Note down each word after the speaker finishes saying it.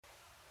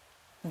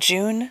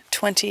June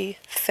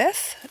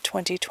 25th,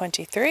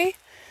 2023.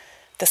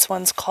 This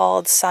one's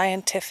called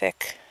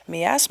Scientific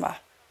Miasma.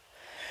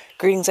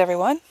 Greetings,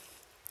 everyone.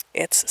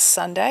 It's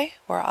Sunday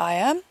where I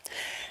am,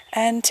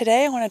 and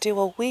today I want to do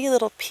a wee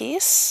little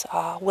piece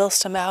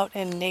whilst I'm out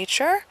in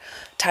nature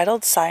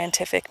titled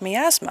Scientific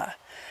Miasma,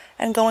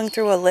 and going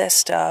through a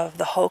list of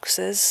the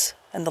hoaxes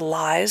and the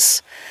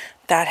lies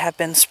that have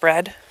been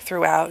spread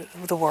throughout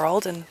the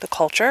world and the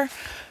culture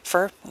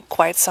for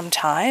quite some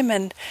time,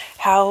 and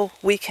how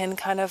we can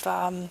kind of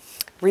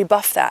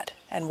rebuff that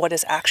and what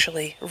is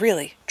actually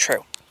really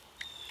true.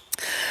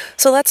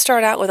 So let's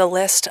start out with a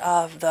list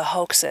of the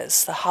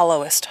hoaxes, the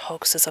hollowest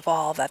hoaxes of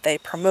all that they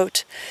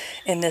promote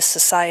in this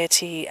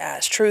society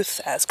as truth,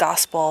 as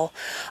gospel.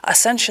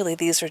 Essentially,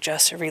 these are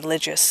just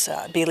religious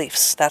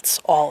beliefs. That's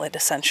all it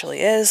essentially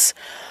is.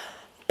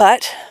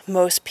 But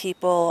most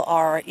people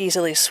are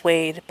easily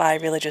swayed by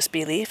religious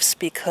beliefs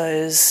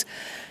because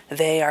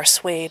they are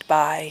swayed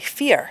by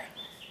fear.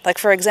 Like,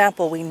 for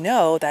example, we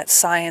know that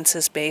science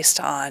is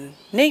based on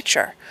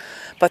nature.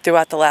 But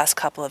throughout the last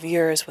couple of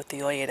years, with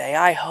the Oyed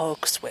AI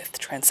hoax, with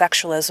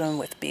transsexualism,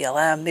 with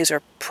BLM, these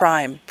are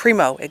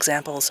primo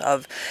examples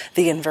of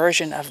the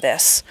inversion of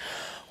this.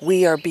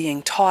 We are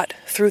being taught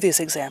through these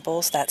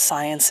examples that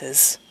science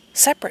is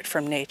separate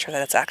from nature,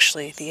 that it's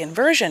actually the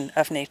inversion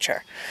of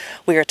nature.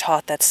 We are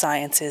taught that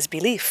science is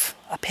belief,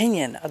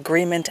 opinion,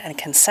 agreement, and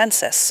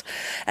consensus.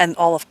 And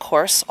of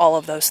course, all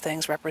of those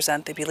things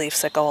represent the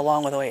beliefs that go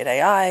along with Oyed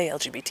AI,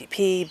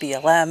 LGBTP,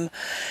 BLM.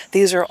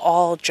 These are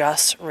all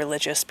just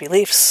religious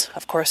beliefs.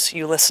 Of course,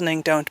 you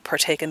listening don't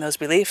partake in those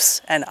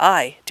beliefs, and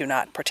I do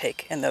not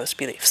partake in those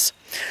beliefs.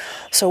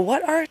 So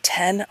what are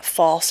 10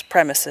 false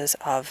premises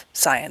of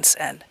science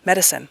and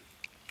medicine?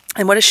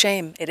 And what a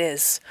shame it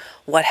is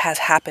what has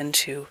happened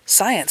to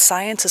science.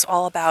 Science is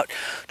all about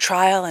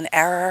trial and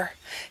error,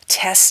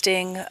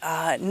 testing.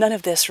 None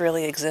of this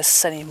really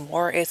exists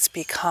anymore. It's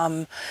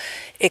become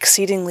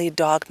exceedingly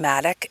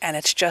dogmatic, and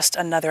it's just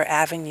another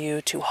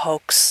avenue to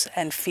hoax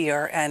and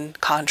fear and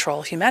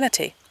control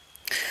humanity.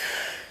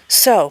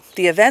 So,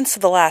 the events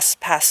of the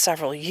past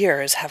several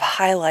years have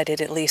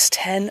highlighted at least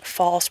 10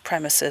 false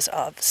premises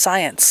of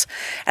science.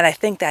 And I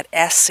think that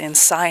S in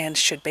science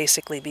should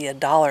basically be a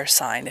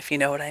 $, if you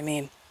know what I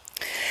mean.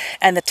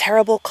 And the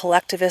terrible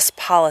collectivist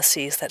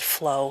policies that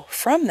flow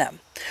from them.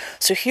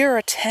 So here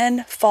are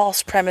 10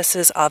 false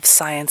premises of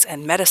science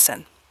and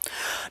medicine.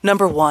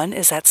 Number 1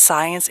 is that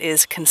science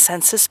is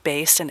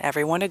consensus-based and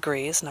everyone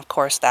agrees. And of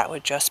course, that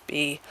would just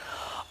be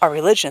our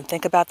religion.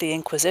 Think about the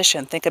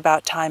Inquisition. Think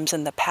about times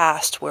in the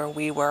past where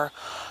we were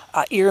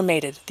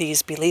ear-mated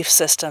these belief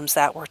systems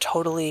that were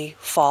totally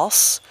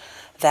false,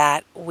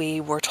 that we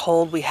were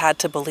told we had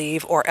to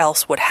believe or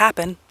else would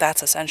happen.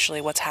 That's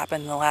essentially what's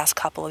happened in the last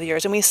couple of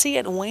years. And we see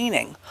it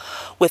waning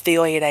with the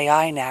Oyed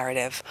AI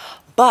narrative,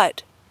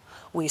 but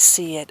we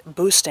see it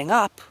boosting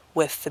up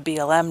with the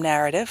BLM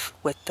narrative,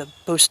 with the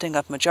boosting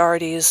of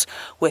majorities,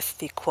 with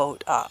the,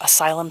 quote,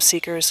 asylum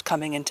seekers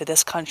coming into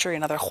this country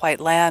and other white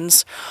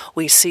lands.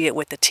 We see it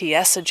with the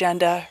TS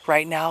agenda.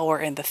 Right now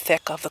we're in the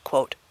thick of the,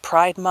 quote,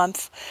 Pride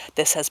Month.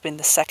 This has been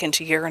the second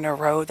year in a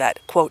row that,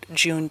 quote,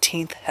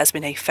 Juneteenth has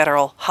been a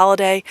federal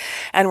holiday.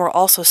 And we're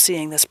also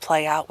seeing this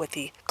play out with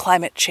the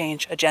climate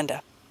change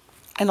agenda.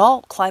 And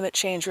all climate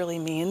change really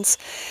means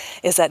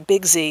is that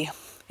Big Z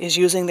is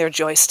using their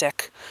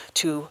joystick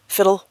to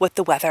fiddle with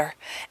the weather,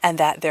 and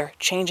that they're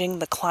changing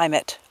the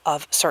climate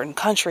of certain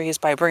countries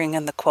by bringing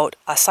in the, quote,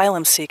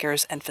 asylum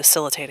seekers and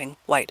facilitating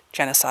white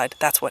genocide.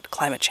 That's what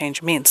climate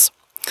change means.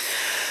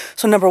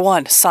 So number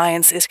 1,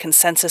 science is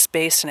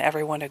consensus-based and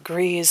everyone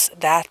agrees.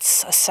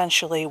 That's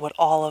essentially what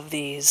all of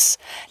these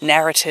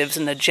narratives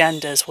and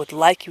agendas would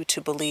like you to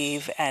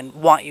believe and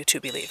want you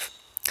to believe.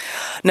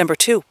 Number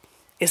 2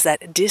 is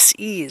that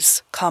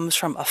dis-ease comes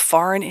from a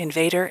foreign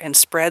invader and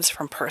spreads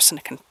from person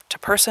to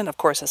person. Of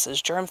course, this is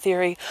germ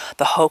theory,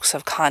 the hoax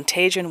of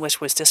contagion,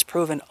 which was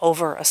disproven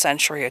over a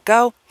century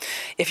ago.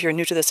 If you're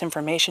new to this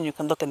information, you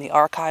can look in the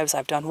archives.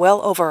 I've done well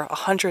over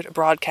 100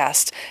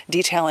 broadcasts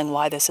detailing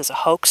why this is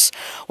a hoax.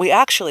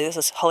 This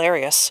is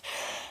hilarious.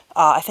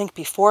 I think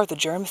before the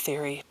germ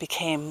theory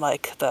became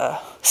like the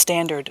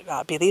standard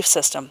belief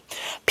system,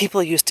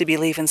 people used to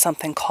believe in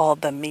something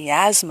called the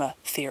miasma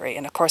theory.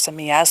 And of course, a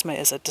miasma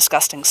is a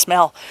disgusting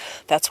smell.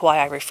 That's why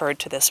I referred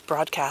to this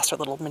broadcast or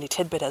little mini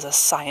tidbit as a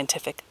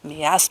scientific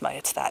miasma.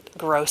 It's that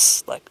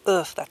gross,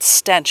 that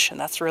stench. And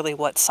that's really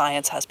what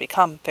science has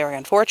become. Very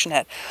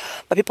unfortunate.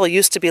 But people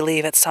used to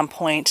believe at some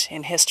point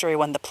in history,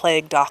 when the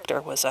plague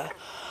doctor was a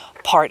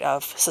part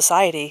of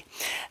society,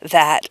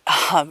 that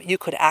you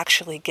could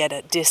actually get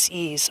a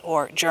dis-ease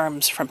or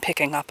germs from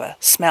picking up a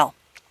smell.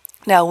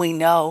 Now we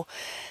know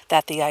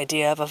that the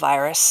idea of a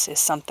virus is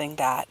something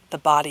that the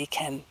body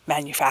can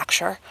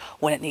manufacture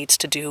when it needs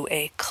to do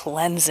a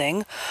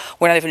cleansing.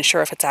 We're not even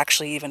sure if it's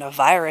actually even a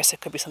virus.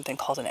 It could be something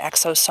called an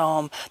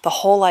exosome. The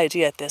whole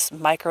idea that this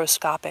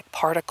microscopic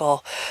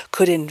particle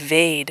could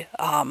invade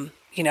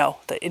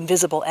the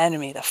invisible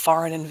enemy, the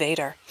foreign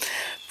invader.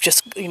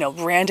 just,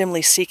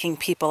 randomly seeking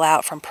people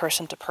out from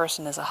person to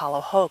person is a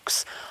hollow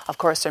hoax. Of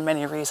course, there are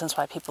many reasons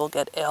why people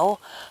get ill.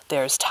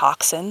 There's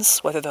toxins,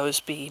 whether those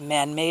be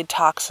man-made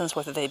toxins,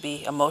 whether they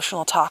be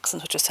emotional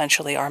toxins, which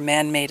essentially are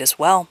man-made as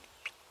well.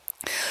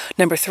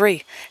 Number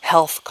 3,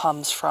 health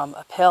comes from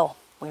a pill.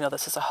 We know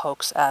this is a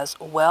hoax as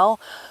well,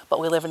 but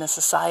we live in a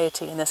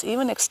society, and this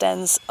even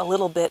extends a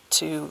little bit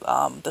to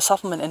the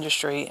supplement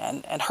industry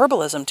and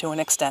herbalism to an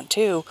extent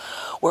too.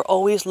 We're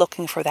always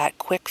looking for that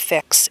quick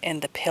fix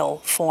in the pill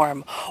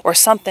form, or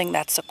something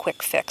that's a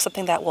quick fix,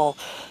 something that will,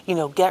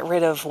 get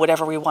rid of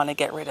whatever we want to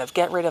get rid of.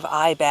 Get rid of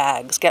eye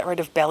bags, get rid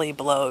of belly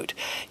bloat,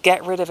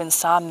 get rid of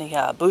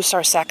insomnia, boost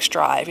our sex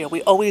drive.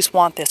 We always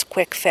want this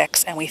quick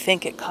fix, and we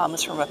think it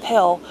comes from a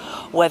pill,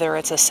 whether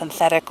it's a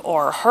synthetic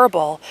or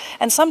herbal.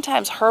 And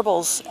sometimes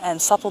herbals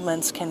and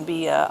supplements can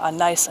be a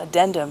nice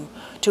addendum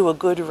to a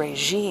good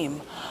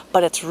regime,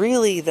 but it's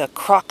really the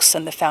crux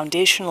and the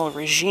foundational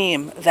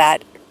regime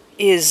that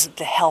is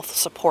the health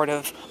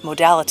supportive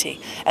modality,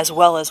 as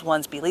well as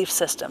one's belief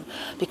system.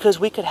 Because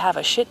we could have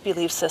a shit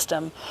belief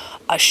system,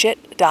 a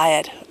shit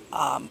diet,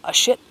 a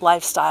shit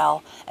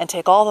lifestyle, and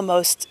take all the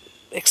most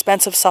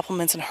expensive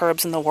supplements and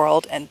herbs in the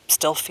world and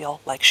still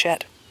feel like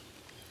shit.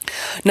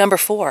 Number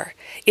 4,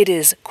 it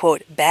is,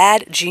 quote,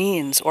 bad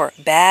genes or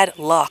bad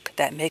luck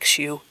that makes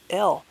you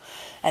ill.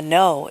 And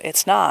no,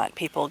 it's not.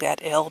 People get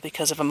ill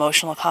because of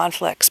emotional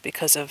conflicts,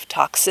 because of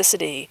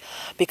toxicity,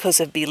 because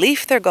of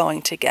belief they're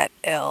going to get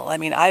ill. I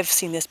mean, I've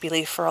seen this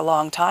belief for a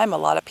long time. A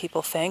lot of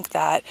people think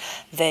that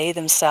they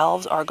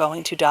themselves are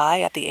going to die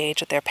at the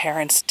age that their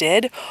parents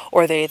did,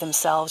 or they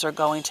themselves are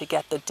going to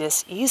get the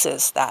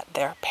diseases that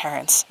their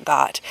parents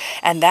got.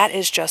 And that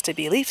is just a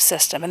belief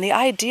system. And the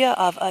idea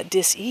of a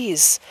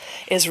disease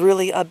is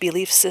really a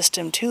belief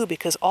system too,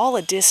 because all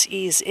a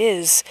disease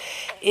is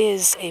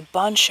a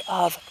bunch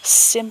of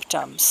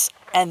symptoms,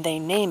 and they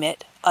name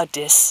it a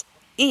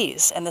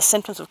dis-ease. And the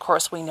symptoms, of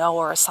course, we know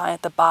are a sign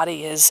that the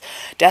body is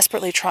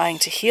desperately trying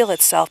to heal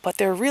itself, but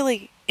there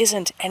really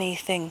isn't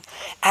anything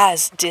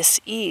as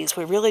dis-ease.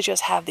 We really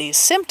just have these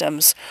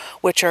symptoms,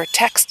 which are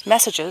text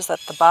messages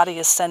that the body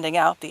is sending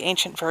out, the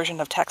ancient version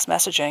of text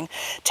messaging,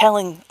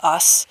 telling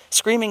us,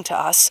 screaming to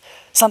us,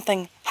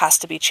 something has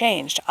to be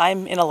changed.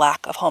 I'm in a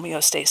lack of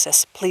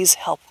homeostasis. Please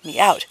help me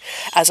out,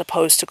 as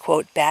opposed to,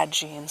 quote, bad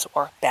genes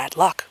or bad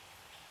luck.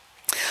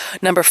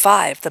 Number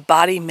 5, the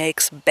body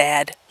makes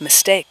bad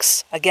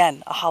mistakes.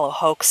 Again, a hollow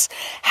hoax.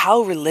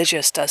 How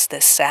religious does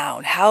this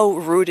sound? How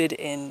rooted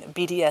in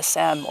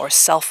BDSM or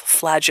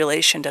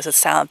self-flagellation does it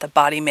sound that the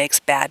body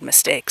makes bad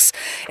mistakes?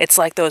 It's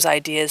like those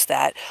ideas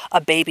that a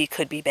baby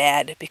could be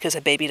bad because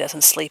a baby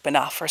doesn't sleep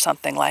enough or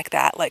something like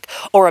that.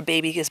 Or a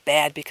baby is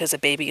bad because a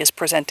baby is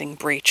presenting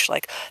breech.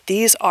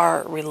 These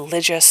are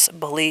religious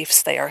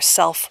beliefs. They are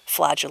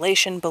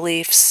self-flagellation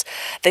beliefs.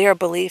 They are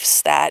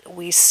beliefs that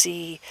we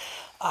see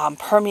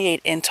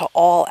permeate into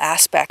all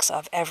aspects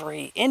of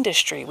every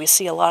industry. We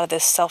see a lot of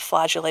this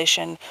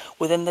self-flagellation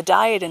within the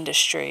diet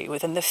industry,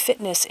 within the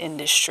fitness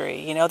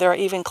industry. There are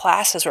even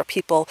classes where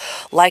people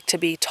like to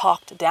be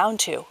talked down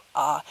to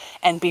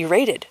and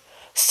berated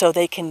so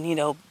they can,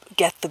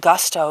 get the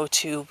gusto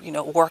to,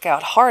 work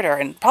out harder.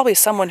 And probably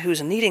someone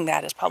who's needing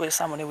that is probably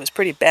someone who was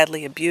pretty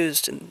badly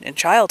abused in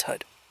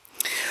childhood.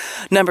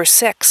 Number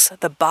 6,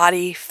 the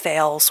body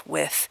fails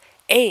with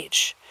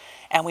age.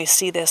 And we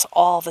see this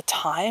all the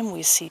time.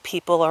 We see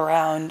people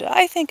around,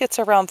 I think it's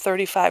around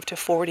 35 to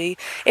 40.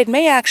 It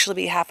may actually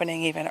be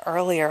happening even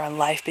earlier in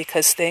life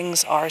because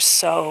things are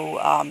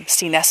so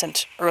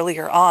senescent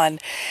earlier on.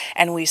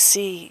 And we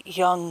see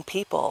young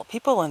people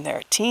in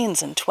their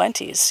teens and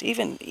 20s,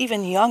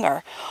 even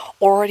younger,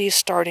 already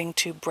starting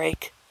to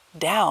break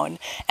down.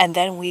 And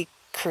then we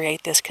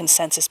create this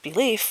consensus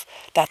belief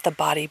that the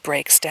body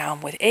breaks down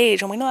with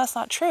age. And we know that's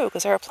not true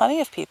because there are plenty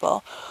of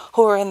people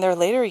who are in their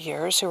later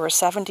years, who are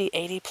 70,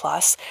 80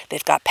 plus.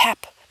 They've got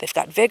pep, they've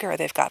got vigor,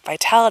 they've got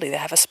vitality, they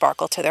have a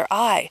sparkle to their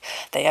eye,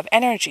 they have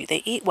energy,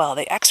 they eat well,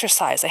 they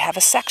exercise, they have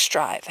a sex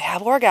drive, they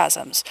have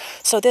orgasms.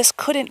 So this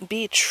couldn't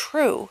be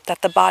true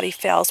that the body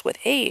fails with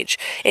age.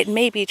 It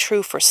may be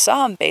true for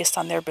some based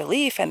on their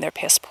belief and their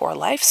piss poor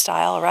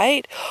lifestyle,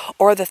 right?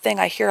 Or the thing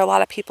I hear a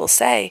lot of people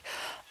say,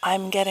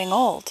 I'm getting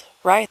old.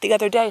 Right? The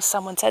other day,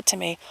 someone said to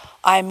me,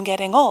 I'm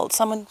getting old.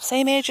 Someone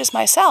same age as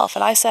myself.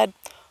 And I said,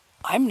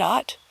 I'm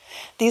not.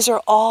 These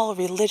are all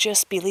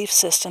religious belief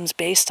systems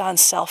based on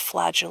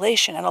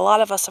self-flagellation. And a lot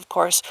of us, of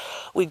course,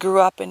 we grew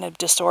up in a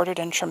disordered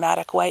and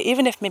traumatic way,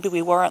 even if maybe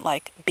we weren't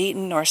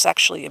beaten or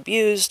sexually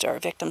abused or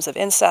victims of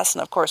incest.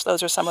 And of course,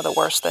 those are some of the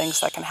worst things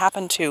that can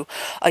happen to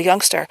a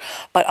youngster.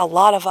 But a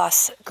lot of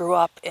us grew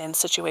up in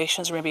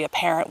situations where maybe a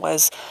parent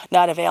was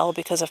not available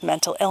because of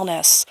mental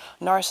illness,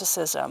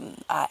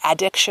 narcissism,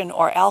 addiction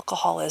or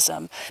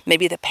alcoholism.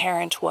 Maybe the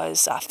parent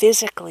was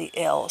physically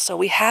ill. So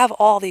we have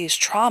all these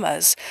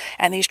traumas,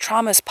 and these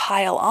traumas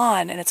pile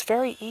on, and it's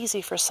very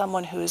easy for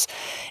someone who's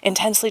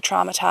intensely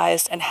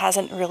traumatized and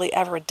hasn't really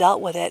ever dealt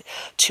with it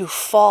to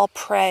fall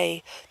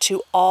prey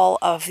to all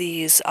of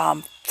these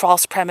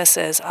false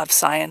premises of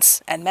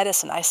science and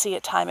medicine. I see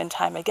it time and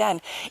time again.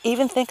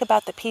 Even think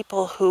about the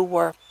people who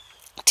were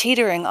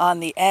teetering on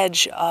the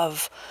edge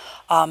of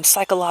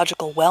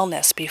psychological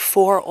wellness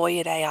before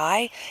Oyed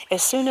AI.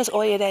 As soon as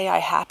Oyed AI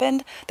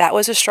happened, that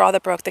was a straw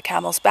that broke the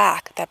camel's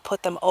back, that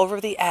put them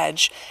over the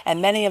edge,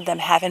 and many of them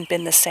haven't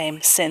been the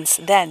same since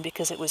then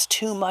because it was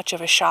too much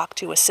of a shock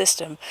to a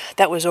system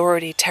that was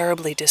already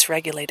terribly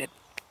dysregulated.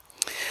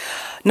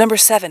 Number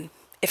 7,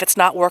 if it's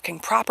not working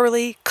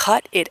properly,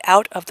 cut it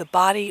out of the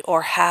body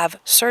or have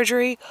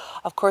surgery.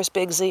 Of course,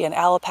 big Z in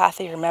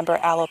allopathy. Remember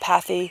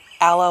allopathy,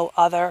 allo,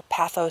 other,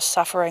 pathos,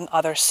 suffering,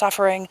 other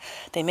suffering.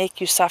 They make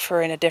you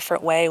suffer in a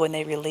different way when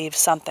they relieve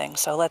something.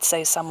 So let's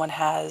say someone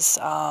has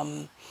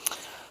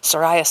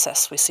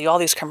psoriasis. We see all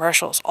these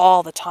commercials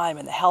all the time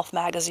in the health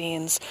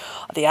magazines,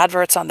 the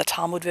adverts on the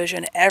Talmud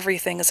Vision.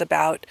 Everything is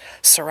about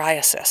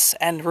psoriasis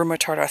and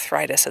rheumatoid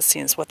arthritis. It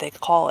seems what they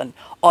call an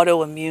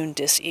autoimmune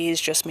disease,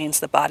 just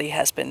means the body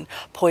has been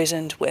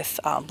poisoned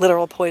with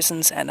literal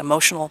poisons and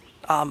emotional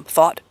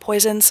thought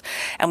poisons.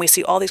 And we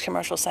see all these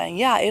commercials saying,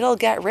 yeah, it'll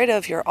get rid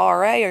of your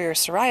RA or your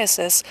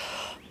psoriasis,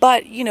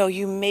 but,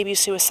 you may be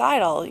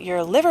suicidal,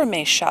 your liver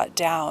may shut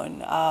down.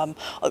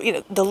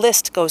 The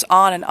list goes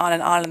on and on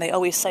and on, and they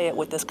always say it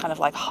with this kind of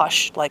like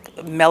hushed,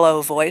 like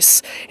mellow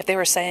voice. If they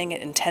were saying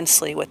it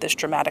intensely with this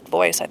dramatic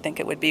voice, I think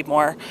it would be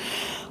more,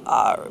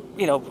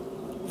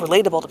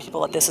 relatable to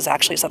people that this is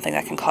actually something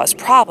that can cause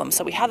problems.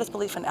 So we have this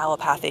belief in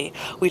allopathy.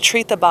 We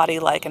treat the body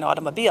like an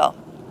automobile.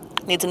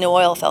 Needs a new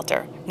oil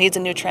filter, needs a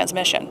new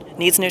transmission,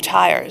 needs new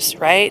tires,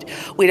 right?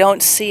 We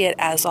don't see it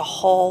as a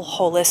whole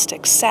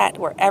holistic set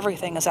where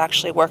everything is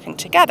actually working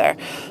together.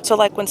 So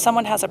like when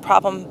someone has a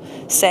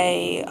problem,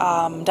 say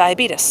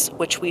diabetes,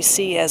 which we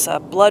see as a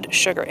blood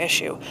sugar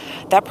issue,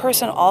 that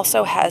person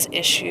also has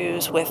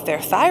issues with their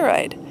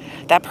thyroid.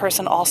 That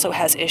person also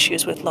has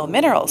issues with low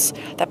minerals.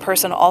 That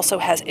person also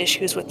has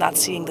issues with not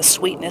seeing the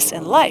sweetness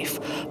in life.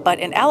 But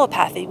in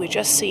allopathy, we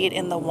just see it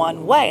in the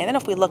one way. And then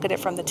if we look at it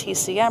from the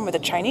TCM or the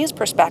Chinese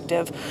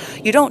perspective,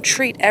 you don't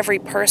treat every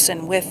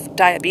person with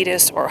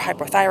diabetes or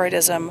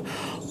hypothyroidism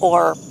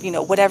or,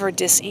 whatever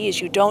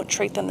disease. You don't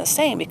treat them the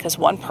same because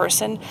one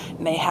person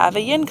may have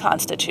a yin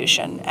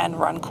constitution and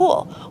run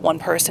cool. One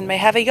person may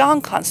have a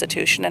yang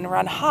constitution and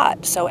run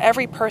hot. So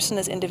every person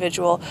is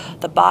individual.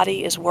 The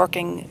body is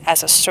working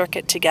as a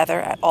circuit together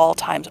at all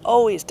times,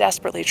 always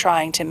desperately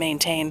trying to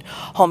maintain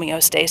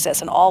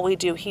homeostasis. And all we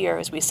do here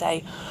is we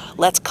say,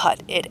 let's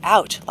cut it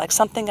out, like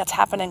something that's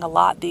happening a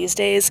lot these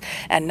days,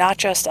 and not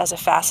just as a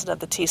facet of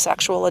the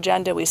T-sexual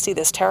agenda. We see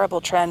this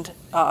terrible trend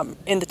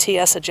in the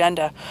TS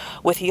agenda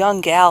with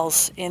young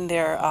gals in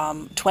their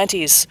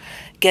 20s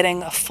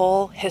getting a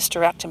full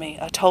hysterectomy,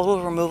 a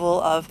total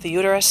removal of the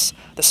uterus,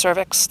 the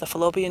cervix, the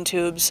fallopian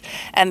tubes,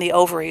 and the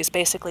ovaries,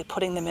 basically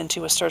putting them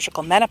into a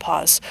surgical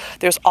menopause.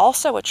 There's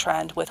also a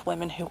trend with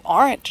women who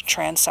aren't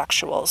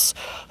transsexuals,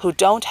 who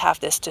don't have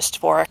this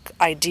dysphoric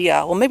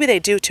idea. Well, maybe they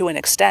do to an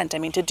extent. I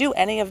mean, to do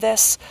any of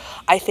this,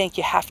 I think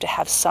you have to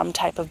have some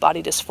type of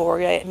body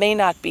dysphoria. It may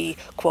not be,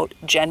 quote,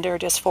 gender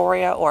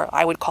dysphoria, or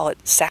I would call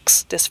it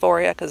sex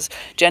dysphoria, because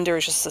gender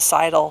is just a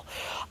societal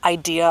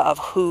idea of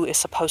who is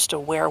supposed to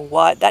wear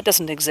what. That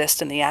doesn't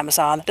exist in the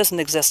Amazon. It doesn't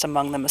exist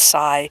among the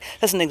Maasai. It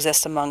doesn't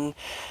exist among,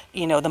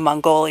 the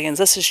Mongolians.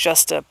 This is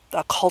just a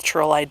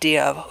cultural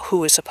idea of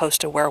who is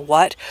supposed to wear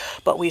what.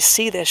 But we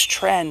see this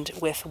trend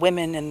with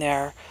women in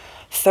their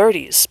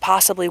 30s,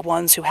 possibly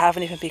ones who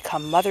haven't even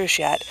become mothers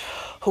yet,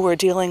 who are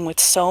dealing with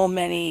so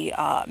many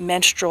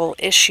menstrual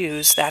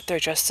issues that they're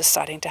just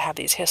deciding to have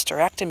these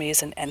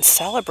hysterectomies and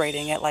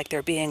celebrating it like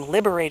they're being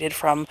liberated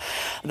from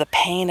the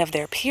pain of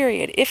their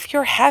period. If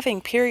you're having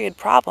period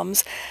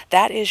problems,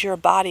 that is your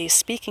body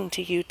speaking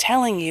to you,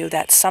 telling you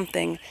that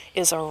something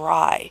is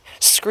awry,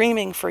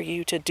 screaming for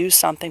you to do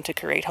something to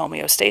create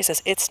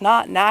homeostasis. It's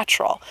not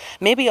natural.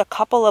 Maybe a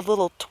couple of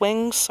little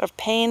twinges of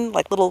pain,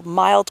 like little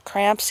mild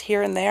cramps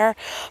here and there,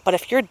 but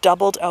if you're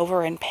doubled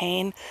over in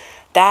pain,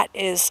 that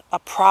is a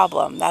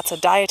problem. That's a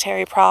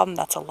dietary problem,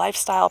 that's a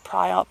lifestyle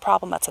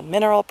problem, that's a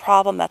mineral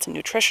problem, that's a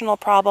nutritional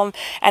problem,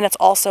 and it's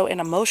also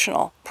an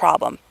emotional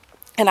problem.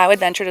 And I would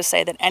venture to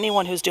say that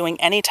anyone who's doing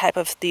any type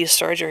of these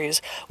surgeries,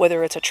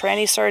 whether it's a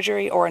tranny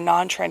surgery or a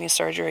non-tranny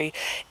surgery,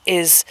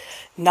 is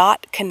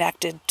not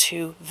connected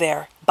to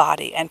their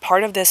body. And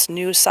part of this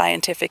new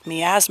scientific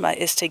miasma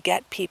is to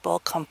get people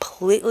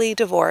completely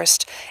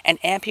divorced and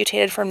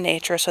amputated from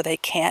nature so they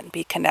can't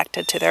be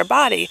connected to their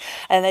body.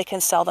 And they can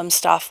sell them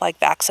stuff like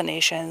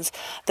vaccinations,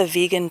 the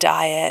vegan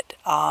diet,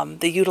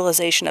 the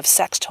utilization of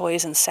sex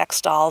toys and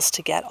sex dolls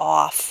to get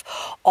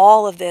off.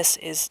 All of this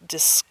is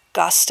disgusting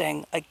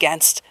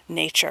against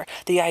nature.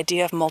 The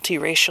idea of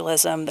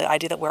multiracialism, the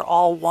idea that we're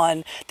all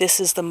one, this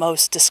is the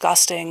most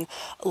disgusting,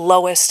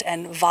 lowest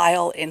and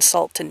vile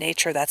insult to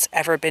nature that's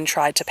ever been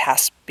tried to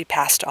be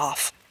passed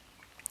off.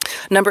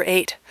 Number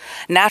 8,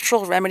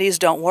 natural remedies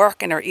don't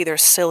work and are either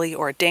silly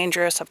or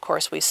dangerous. Of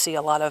course, we see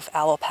a lot of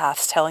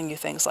allopaths telling you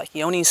things like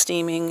yoni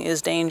steaming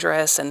is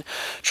dangerous and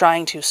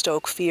trying to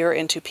stoke fear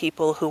into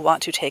people who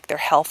want to take their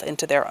health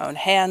into their own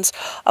hands.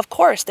 Of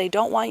course, they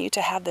don't want you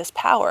to have this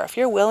power. If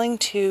you're willing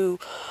to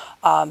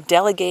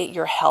delegate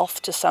your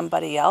health to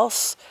somebody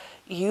else,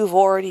 you've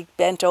already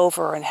bent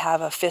over and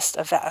have a fist,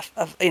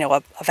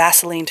 a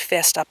Vaseline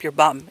fist up your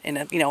bum in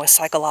a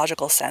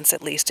psychological sense,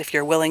 at least, if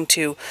you're willing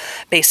to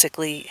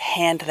basically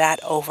hand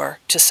that over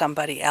to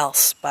somebody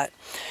else. But,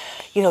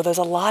 there's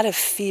a lot of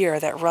fear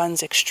that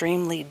runs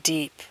extremely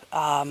deep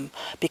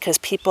because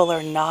people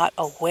are not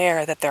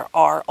aware that there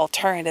are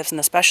alternatives. And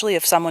especially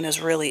if someone is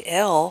really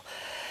ill,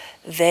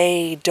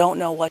 they don't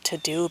know what to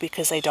do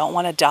because they don't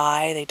want to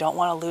die, they don't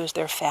want to lose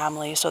their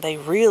family, so they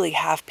really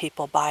have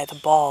people by the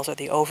balls or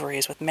the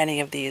ovaries with many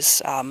of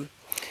these,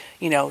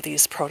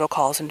 these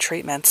protocols and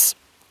treatments,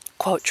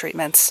 quote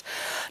treatments.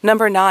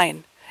 Number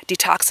 9,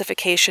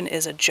 detoxification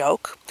is a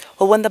joke.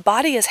 Well, when the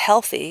body is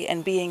healthy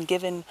and being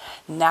given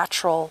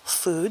natural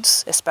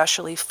foods,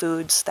 especially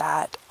foods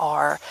that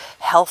are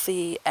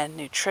healthy and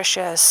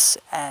nutritious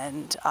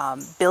and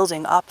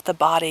building up the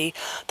body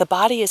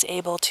is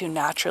able to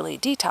naturally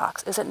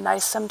detox. Is it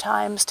nice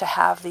sometimes to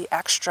have the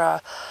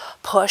extra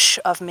push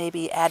of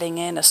maybe adding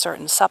in a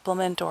certain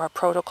supplement or a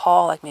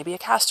protocol, like maybe a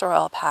castor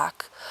oil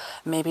pack,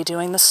 maybe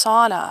doing the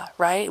sauna,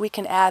 right? We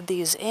can add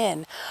these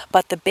in,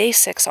 but the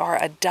basics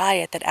are a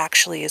diet that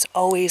actually is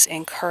always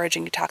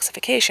encouraging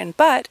detoxification.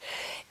 But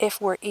if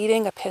we're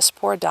eating a piss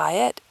poor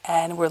diet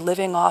and we're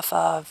living off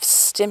of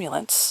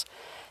stimulants,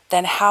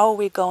 then how are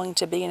we going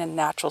to be in a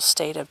natural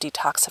state of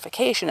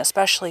detoxification,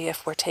 especially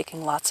if we're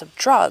taking lots of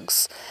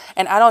drugs?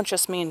 And I don't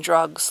just mean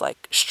drugs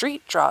like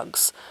street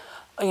drugs,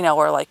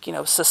 or like,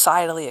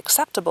 societally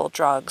acceptable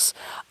drugs.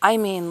 I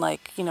mean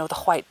like,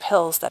 the white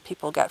pills that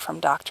people get from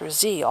Dr.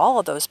 Z. All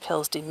of those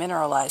pills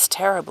demineralize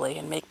terribly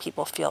and make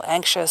people feel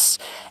anxious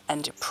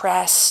and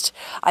depressed.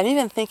 I'm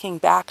even thinking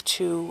back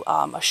to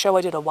a show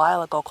I did a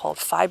while ago called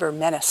Fiber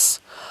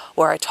Menace,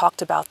 where I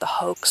talked about the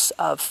hoax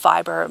of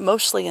fiber,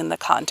 mostly in the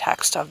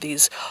context of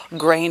these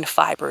grain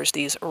fibers,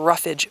 these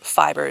roughage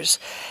fibers.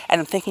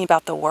 And I'm thinking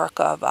about the work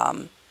of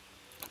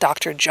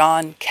Dr.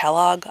 John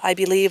Kellogg, I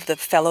believe, the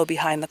fellow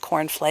behind the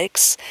Corn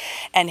Flakes,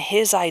 and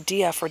his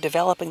idea for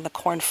developing the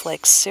Corn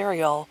Flakes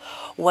cereal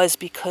was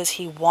because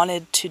he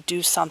wanted to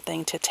do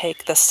something to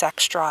take the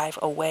sex drive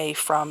away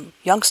from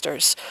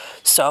youngsters.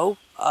 So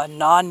a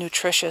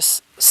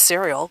non-nutritious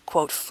cereal,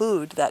 quote,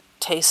 food that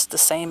tastes the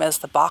same as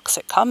the box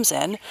it comes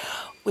in,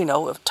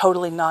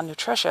 totally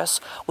non-nutritious,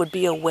 would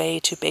be a way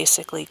to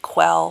basically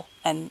quell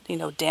and,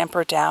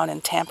 damper down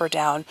and tamper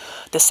down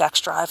the sex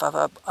drive of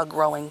a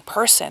growing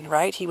person,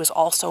 right? He was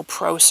also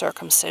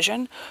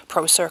pro-circumcision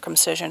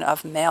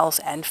of males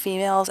and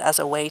females as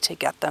a way to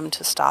get them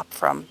to stop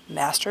from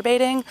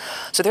masturbating.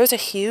 So there's a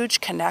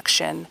huge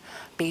connection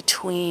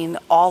between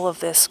all of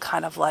this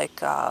kind of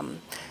like, how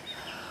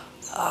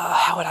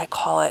would I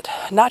call it?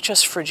 Not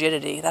just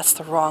frigidity, that's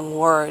the wrong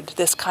word.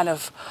 This kind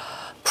of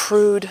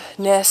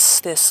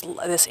prudeness, this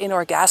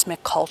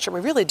inorgasmic culture. We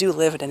really do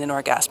live in an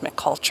inorgasmic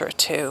culture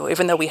too,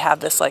 even though we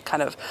have this like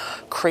kind of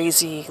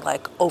crazy,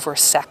 like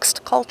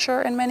oversexed culture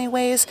in many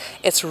ways.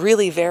 It's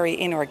really very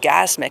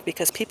inorgasmic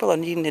because people are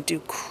needing to do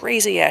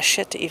crazy ass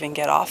shit to even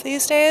get off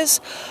these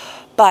days.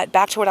 But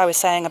back to what I was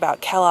saying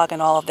about Kellogg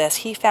and all of this,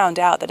 he found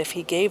out that if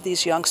he gave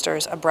these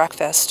youngsters a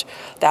breakfast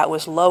that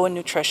was low in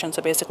nutrition,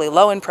 so basically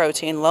low in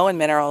protein, low in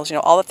minerals,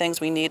 all the things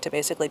we need to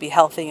basically be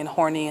healthy and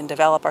horny and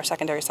develop our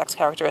secondary sex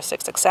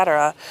characteristics,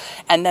 etc.,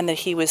 and then that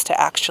he was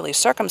to actually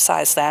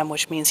circumcise them,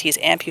 which means he's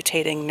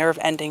amputating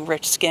nerve-ending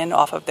rich skin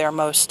off of their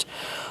most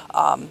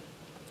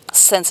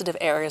sensitive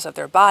areas of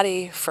their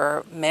body.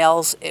 For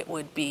males, it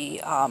would be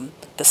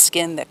the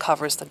skin that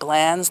covers the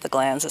glands. The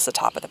glands is the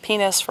top of the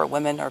penis. For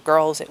women or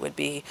girls, it would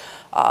be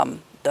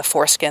the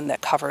foreskin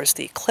that covers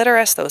the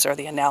clitoris. Those are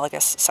the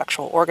analogous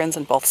sexual organs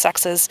in both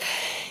sexes.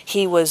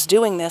 He was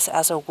doing this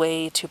as a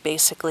way to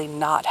basically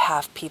not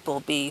have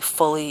people be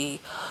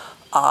fully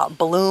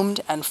bloomed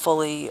and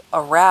fully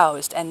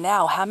aroused. And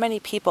now, how many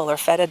people are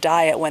fed a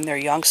diet when they're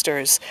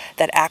youngsters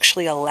that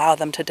actually allow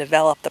them to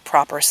develop the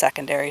proper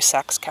secondary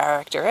sex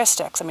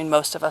characteristics? I mean,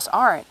 most of us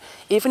aren't.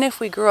 Even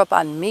if we grew up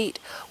on meat,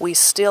 we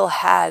still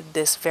had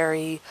this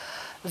very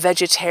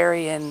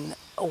vegetarian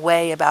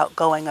way about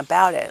going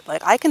about it.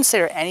 Like, I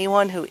consider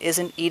anyone who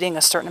isn't eating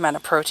a certain amount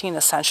of protein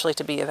essentially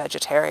to be a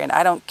vegetarian.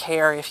 I don't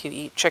care if you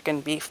eat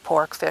chicken, beef,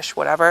 pork, fish,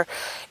 whatever.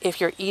 If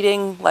you're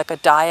eating like a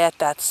diet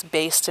that's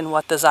based in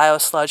what the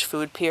Zio-Sludge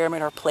food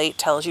pyramid or plate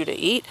tells you to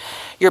eat,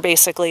 you're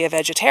basically a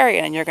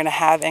vegetarian, and you're going to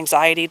have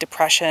anxiety,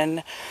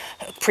 depression,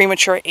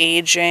 premature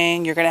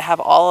aging. You're going to have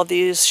all of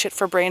these shit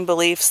for brain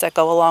beliefs that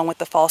go along with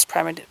the false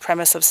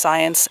premise of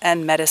science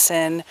and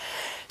medicine.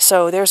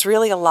 So there's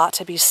really a lot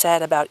to be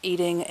said about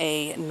eating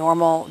a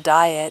normal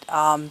diet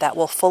that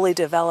will fully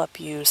develop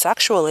you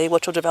sexually,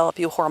 which will develop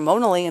you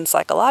hormonally and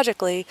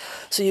psychologically,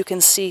 so you can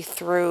see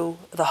through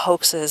the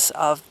hoaxes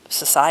of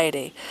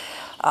society.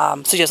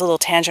 So just a little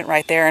tangent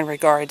right there in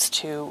regards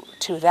to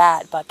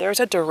that. But there's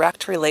a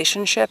direct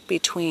relationship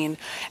between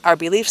our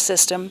belief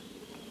system,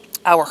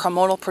 our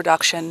hormonal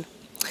production,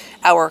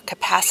 our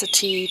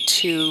capacity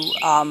to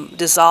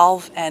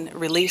dissolve and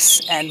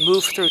release and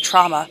move through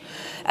trauma,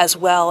 as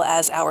well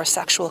as our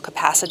sexual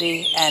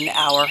capacity and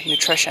our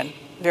nutrition.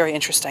 Very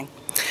interesting.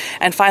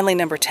 And finally,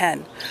 number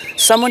 10,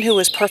 someone who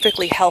is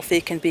perfectly healthy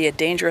can be a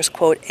dangerous,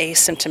 quote,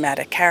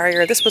 asymptomatic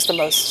carrier. This was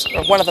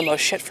one of the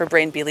most shit for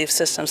brain belief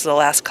systems of the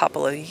last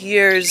couple of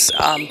years.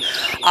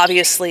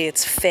 Obviously,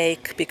 it's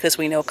fake because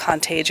we know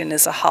contagion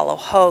is a hollow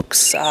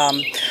hoax.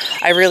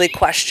 I really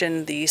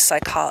question the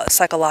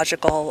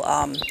psychological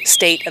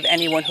state of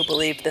anyone who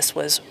believed this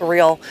was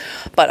real.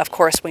 But of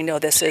course, we know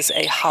this is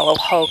a hollow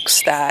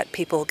hoax, that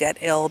people get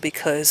ill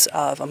because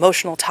of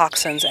emotional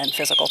toxins and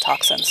physical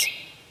toxins.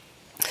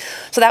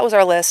 So that was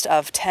our list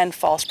of 10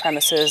 false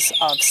premises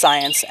of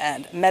science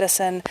and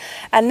medicine.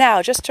 And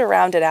now, just to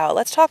round it out,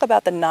 let's talk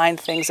about the 9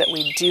 things that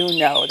we do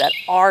know that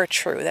are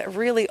true, that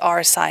really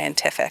are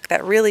scientific,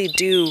 that really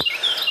do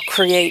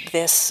create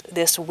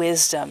this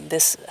wisdom,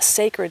 this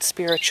sacred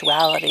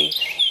spirituality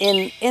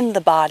in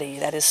the body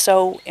that is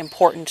so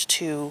important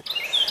to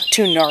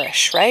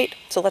nourish, right?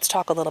 So let's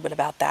talk a little bit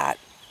about that.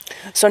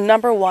 So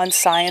number 1,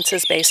 science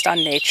is based on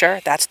nature.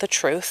 That's the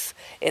truth.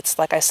 It's,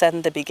 like I said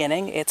in the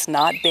beginning, it's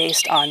not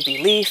based on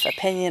belief,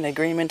 opinion,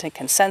 agreement, and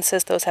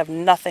consensus. Those have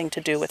nothing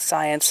to do with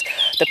science.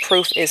 The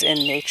proof is in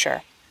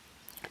nature.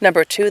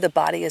 Number 2, the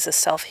body is a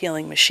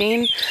self-healing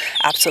machine.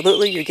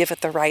 Absolutely, you give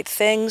it the right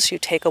things, you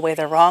take away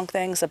the wrong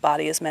things, the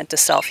body is meant to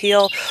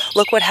self-heal.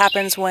 Look what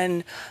happens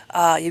when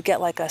you get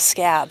like a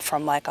scab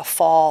from like a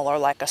fall or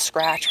like a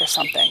scratch or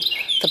something.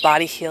 The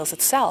body heals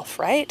itself,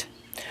 right?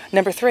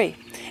 Number 3,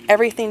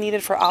 everything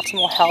needed for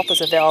optimal health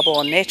is available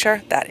in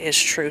nature. That is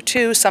true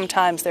too.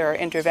 Sometimes there are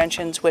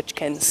interventions which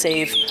can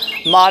save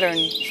modern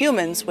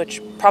humans,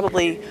 which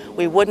probably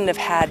we wouldn't have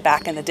had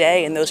back in the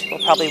day, and those people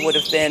probably would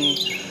have been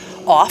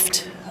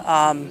offed.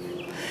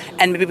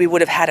 And maybe we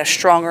would have had a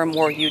stronger,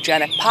 more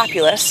eugenic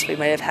populace. We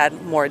may have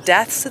had more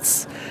deaths.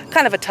 It's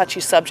kind of a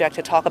touchy subject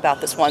to talk about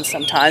this one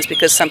sometimes,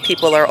 because some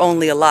people are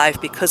only alive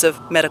because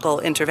of medical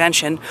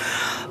intervention.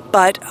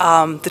 But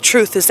the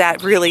truth is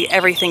that really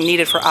everything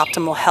needed for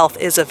optimal health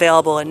is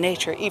available in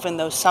nature, even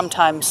though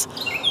sometimes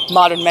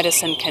modern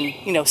medicine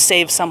can,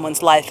 save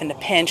someone's life in a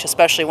pinch,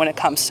 especially when it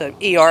comes to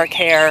ER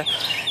care,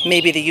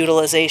 maybe the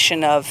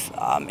utilization of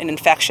an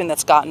infection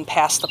that's gotten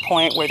past the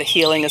point where the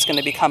healing is going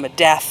to become a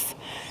death,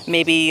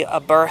 maybe a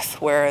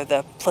birth where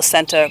the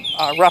placenta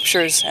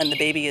ruptures and the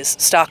baby is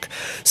stuck.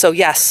 So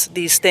yes,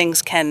 these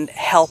things can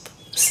help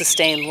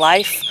sustain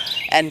life,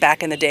 and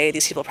back in the day,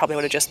 these people probably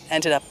would have just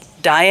ended up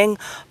dying,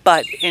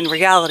 but in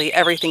reality,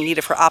 everything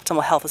needed for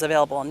optimal health is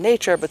available in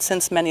nature. But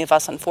since many of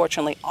us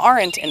unfortunately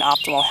aren't in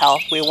optimal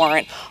health, we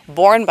weren't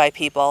born by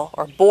people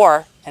or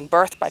bore and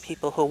birthed by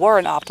people who were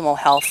in optimal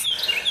health,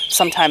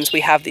 sometimes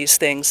we have these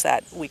things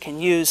that we can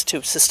use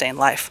to sustain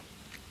life.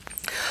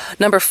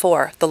 Number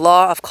 4, the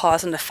law of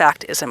cause and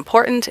effect is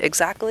important.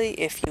 Exactly.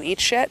 If you eat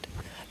shit,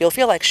 you'll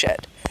feel like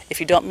shit. If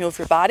you don't move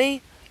your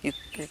body, you're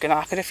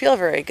not going to feel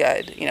very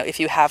good. If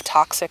you have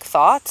toxic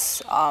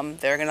thoughts,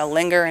 they're going to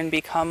linger and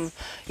become,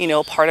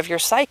 part of your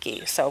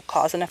psyche. So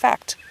cause and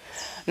effect.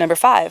 Number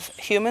 5,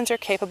 humans are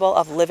capable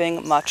of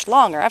living much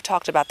longer. I've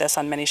talked about this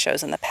on many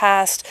shows in the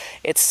past.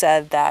 It's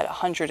said that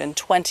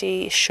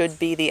 120 should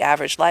be the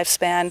average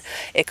lifespan.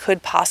 It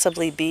could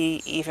possibly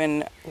be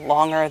even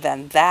longer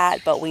than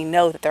that, but we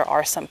know that there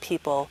are some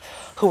people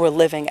who are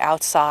living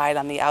outside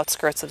on the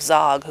outskirts of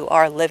Zog who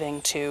are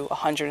living to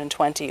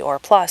 120 or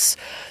plus.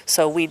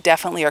 So we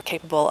definitely are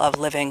capable of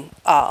living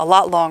a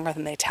lot longer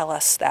than they tell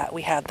us that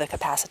we have the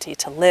capacity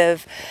to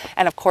live.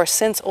 And of course,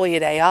 since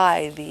Oyed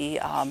AI,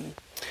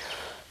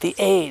 the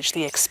age,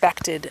 the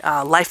expected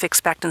life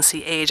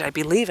expectancy age, I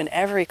believe in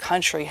every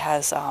country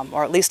has,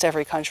 or at least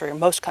every country, or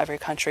most every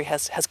country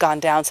has gone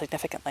down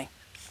significantly.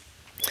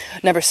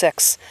 Number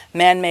 6,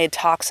 man-made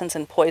toxins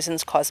and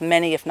poisons cause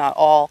many, if not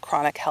all,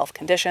 chronic health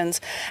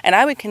conditions. And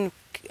I would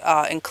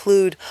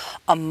include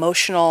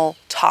emotional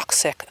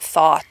toxic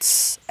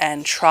thoughts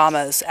and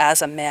traumas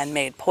as a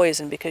man-made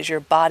poison, because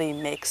your body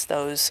makes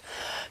those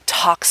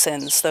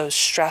toxins, those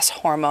stress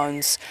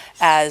hormones,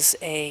 as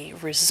a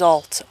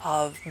result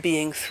of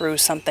being through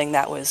something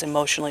that was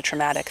emotionally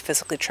traumatic,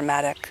 physically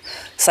traumatic,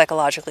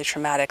 psychologically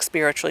traumatic,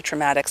 spiritually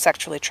traumatic,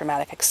 sexually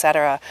traumatic,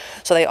 etc.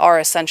 So they are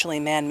essentially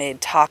man-made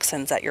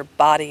toxins that your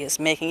body is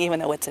making, even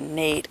though it's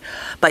innate.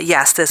 But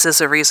yes, this is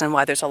a reason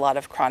why there's a lot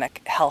of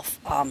chronic health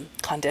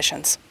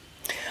conditions.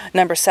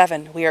 Number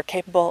 7, we are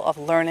capable of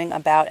learning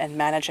about and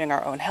managing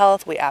our own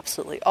health. We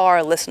absolutely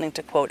are. Listening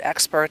to quote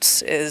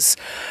experts is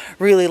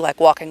really like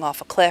walking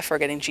off a cliff or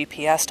getting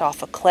GPS'd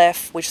off a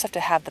cliff. We just have to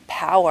have the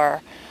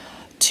power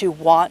to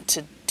want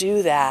to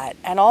do that.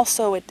 And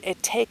also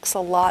it takes a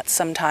lot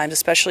sometimes,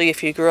 especially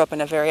if you grew up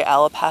in a very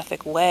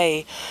allopathic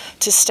way,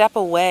 to step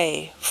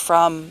away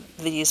from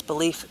these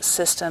belief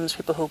systems.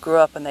 People who grew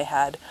up and they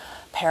had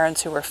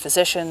parents who were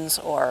physicians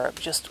or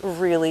just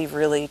really,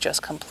 really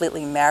just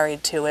completely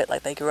married to it,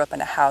 like they grew up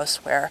in a house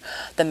where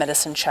the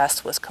medicine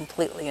chest was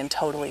completely and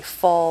totally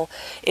full.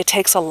 It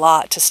takes a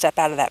lot to step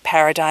out of that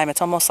paradigm.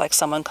 It's almost like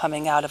someone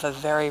coming out of a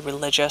very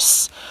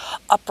religious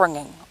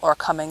upbringing, or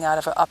coming out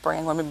of an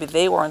upbringing where maybe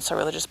they weren't so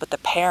religious, but the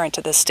parent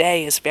to this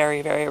day is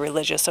very, very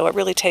religious. So it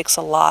really takes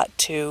a lot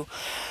to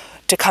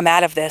come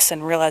out of this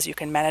and realize you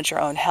can manage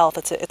your own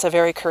health. It's a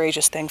very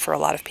courageous thing for a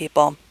lot of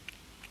people.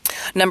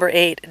 Number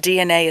 8,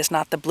 DNA is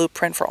not the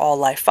blueprint for all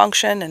life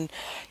function. And,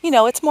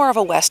 it's more of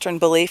a Western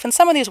belief. And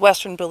some of these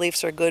Western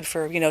beliefs are good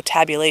for,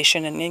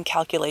 tabulation and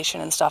incalculation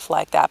and stuff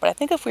like that. But I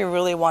think if we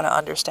really want to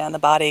understand the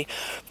body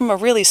from a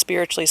really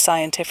spiritually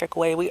scientific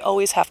way, we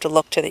always have to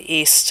look to the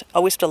East,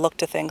 always have to look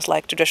to things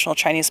like traditional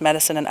Chinese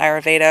medicine and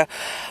Ayurveda,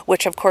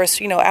 which, of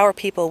course, our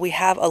people, we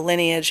have a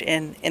lineage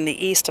in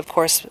the East. Of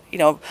course,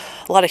 a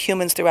lot of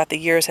humans throughout the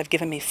years have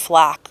given me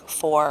flack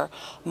for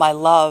my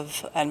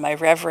love and my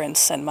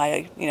reverence and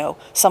my,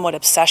 somewhat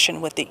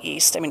obsession with the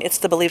East. I mean, it's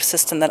the belief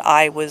system that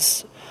I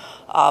was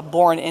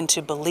born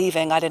into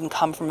believing. I didn't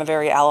come from a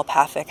very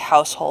allopathic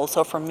household,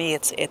 so for me,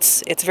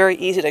 it's very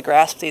easy to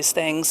grasp these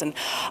things, and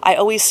I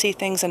always see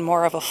things in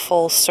more of a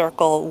full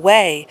circle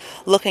way,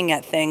 looking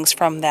at things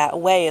from that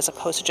way, as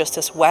opposed to just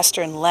this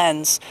Western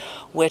lens,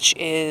 which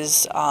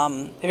is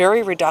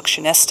very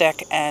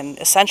reductionistic and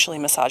essentially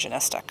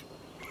misogynistic.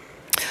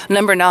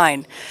 Number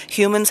 9,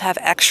 humans have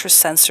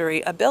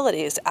extrasensory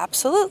abilities.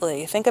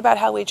 Absolutely. Think about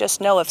how we just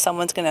know if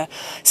someone's going to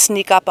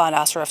sneak up on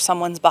us, or if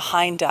someone's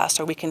behind us,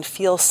 or we can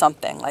feel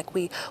something. Like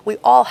we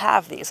all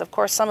have these. Of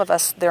course, some of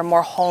us, they're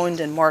more honed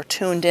and more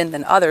tuned in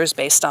than others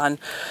based on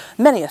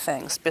many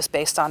things, just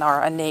based on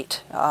our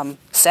innate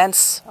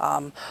sense,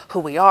 who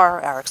we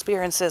are, our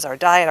experiences, our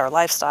diet, our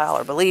lifestyle,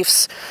 our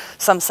beliefs.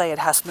 Some say it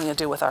has something to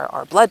do with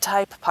our blood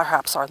type,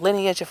 perhaps our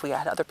lineage, if we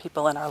had other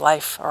people in our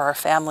life or our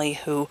family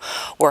who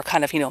were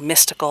kind of,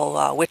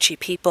 mystical, witchy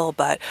people.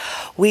 But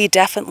we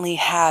definitely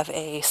have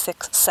a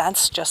sixth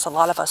sense. Just a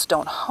lot of us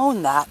don't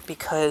hone that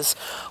because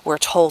we're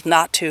told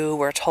not to.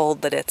 We're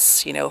told that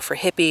it's, for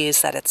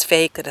hippies, that it's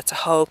fake, that it's a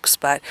hoax.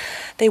 But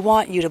they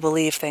want you to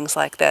believe things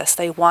like this.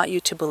 They want you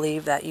to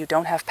believe that you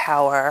don't have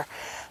power,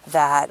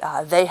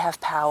 that they have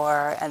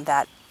power, and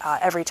that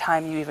every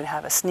time you even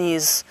have a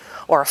sneeze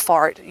or a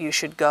fart, you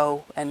should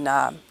go and,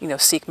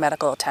 seek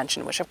medical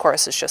attention, which of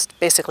course is just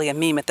basically a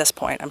meme at this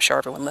point. I'm sure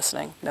everyone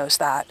listening knows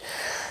that.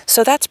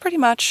 So that's pretty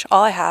much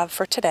all I have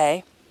for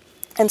today.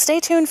 And stay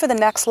tuned for the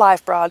next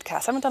live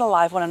broadcast. I haven't done a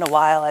live one in a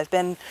while. I've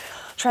been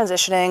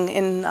transitioning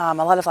in a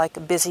lot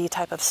of busy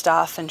type of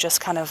stuff, and just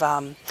kind of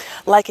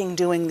liking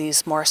doing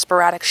these more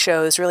sporadic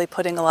shows, really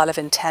putting a lot of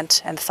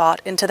intent and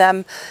thought into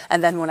them.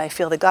 And then when I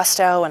feel the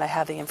gusto and I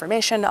have the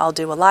information, I'll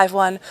do a live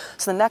one.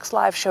 So the next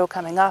live show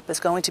coming up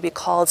is going to be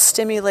called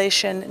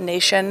Stimulation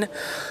Nation.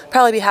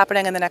 Probably be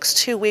happening in the next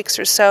 2 weeks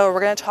or so. We're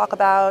going to talk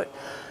about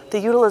the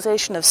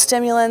utilization of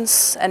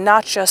stimulants, and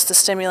not just the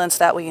stimulants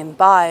that we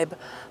imbibe,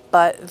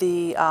 but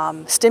the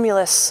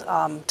stimulus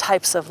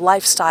types of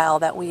lifestyle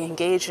that we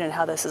engage in, and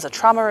how this is a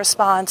trauma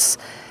response,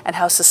 and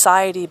how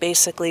society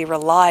basically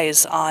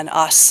relies on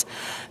us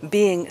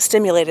being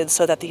stimulated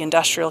so that the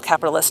industrial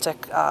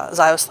capitalistic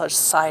Ziosludge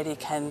society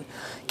can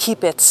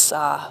keep its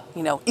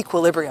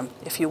equilibrium,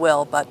 if you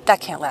will. But that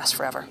can't last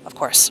forever, of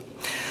course.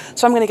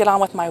 So I'm going to get on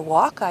with my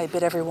walk. I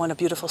bid everyone a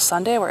beautiful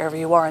Sunday wherever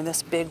you are in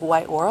this big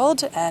white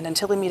world, and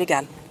until we meet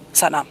again,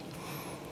 Sat Nam.